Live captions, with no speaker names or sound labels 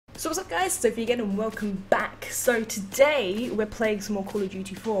So what's up guys, Sophie again and welcome back. So today we're playing some more Call of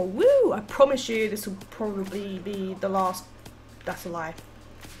Duty 4. Woo! I promise you this will probably be the last... That's a lie.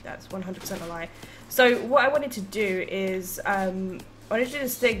 That's 100% a lie. So what I wanted to do is, I wanted to do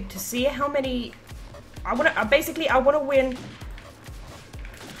this thing to see how many... I want to win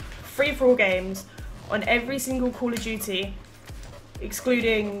free-for-all games on every single Call of Duty,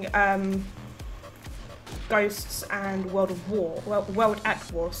 excluding Ghosts and World of War. Well, World at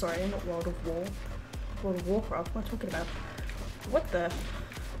War, sorry, not World of War. World of Warcraft, what am I talking about? What the?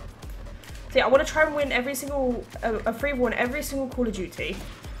 So yeah, I want to try and win every single, a free-for-all in every single Call of Duty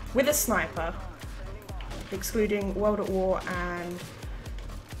with a sniper, excluding World at War and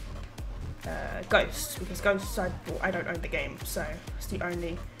Ghosts, because Ghosts I don't own the game, so it's the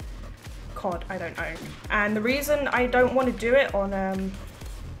only COD I don't own. And the reason I don't want to do it on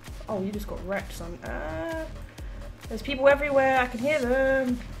oh, you just got wrecked, son. There's people everywhere, I can hear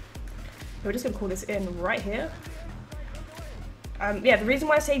them. We're just gonna call this in right here. Yeah, the reason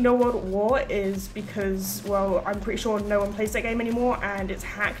why I say no World at War is because, well, I'm pretty sure no one plays that game anymore and it's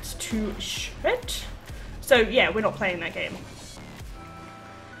hacked to shit. So yeah, we're not playing that game.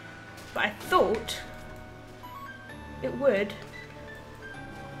 But I thought it would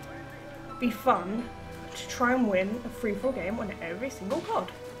be fun to try and win a free-for-all game on every single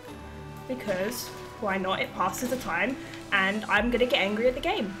COD. Because, why not? It passes the time and I'm gonna get angry at the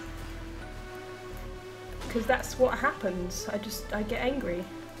game. Because that's what happens. I get angry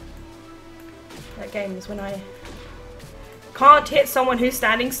at games when I can't hit someone who's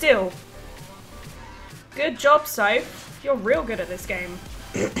standing still. Good job, Soph. You're real good at this game.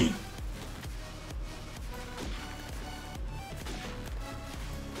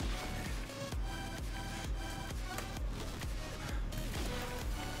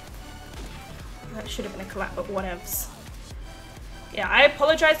 That should have been a collab, but whatevs. Yeah, I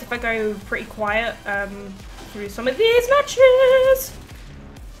apologise if I go pretty quiet through some of these matches.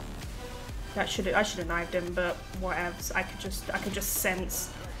 I should have knifed him, but whatevs. I could just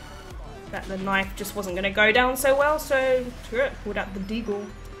sense that the knife just wasn't gonna go down so well, so screw it. Pulled out the deagle,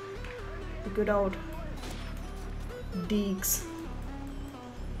 the good old deegs.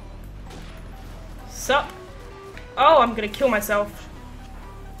 Sup? Oh, I'm gonna kill myself.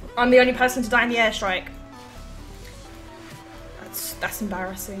 I'm the only person to die in the airstrike. That's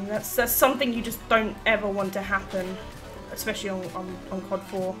embarrassing. That's something you just don't ever want to happen, especially on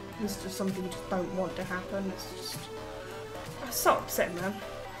COD4. It's just something you just don't want to happen. That's so upsetting, man.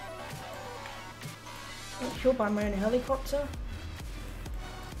 I got killed by my own helicopter.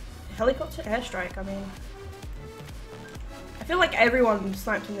 Helicopter airstrike. I mean, I feel like everyone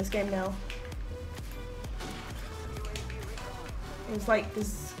sniped in this game now. It's like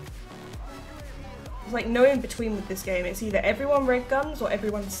there's like no in between with this game. It's either everyone red guns or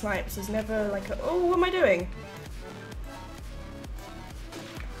everyone snipes. There's never like a, oh, what am I doing?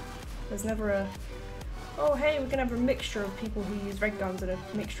 There's never a, oh hey, we're gonna have a mixture of people who use red guns and a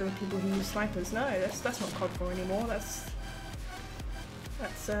mixture of people who use snipers. No, that's not COD4 anymore. That's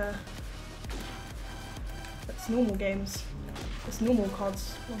normal games. It's normal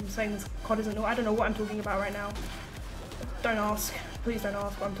CODs. What I'm saying is COD isn't normal. I don't know what I'm talking about right now. Don't ask. Please don't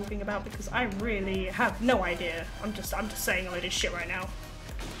ask what I'm talking about because I really have no idea. I'm just saying a load of shit right now.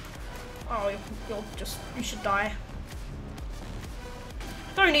 Oh, you should die.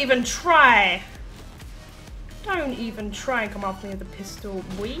 Don't even try. Don't even try and come after me with a pistol,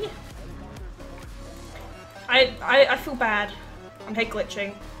 boy. I feel bad. I'm hate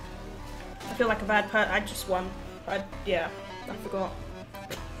glitching. I feel like a bad person. I just won. Yeah, I forgot.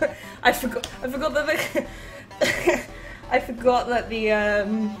 I forgot that the I forgot that the I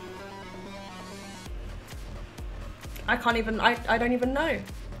don't even know.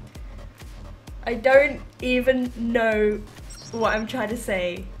 I don't even know what I'm trying to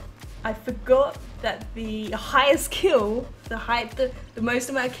say. I forgot that the highest kill, the most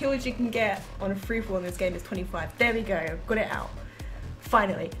amount of kills you can get on a free-for-all in this game is 25. There we go, I've got it out.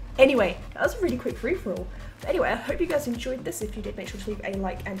 Finally. Anyway, that was a really quick free-for-all. But anyway, I hope you guys enjoyed this. If you did, make sure to leave a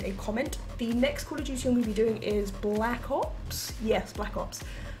like and a comment. The next Call of Duty I'm going to be doing is Black Ops. Yes, Black Ops.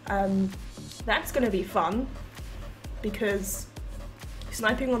 That's going to be fun because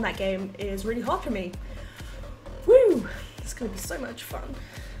sniping on that game is really hard for me. Woo! It's going to be so much fun.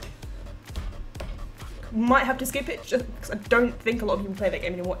 Might have to skip it just because I don't think a lot of people play that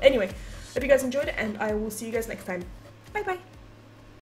game anymore. Anyway, hope you guys enjoyed it and I will see you guys next time. Bye bye!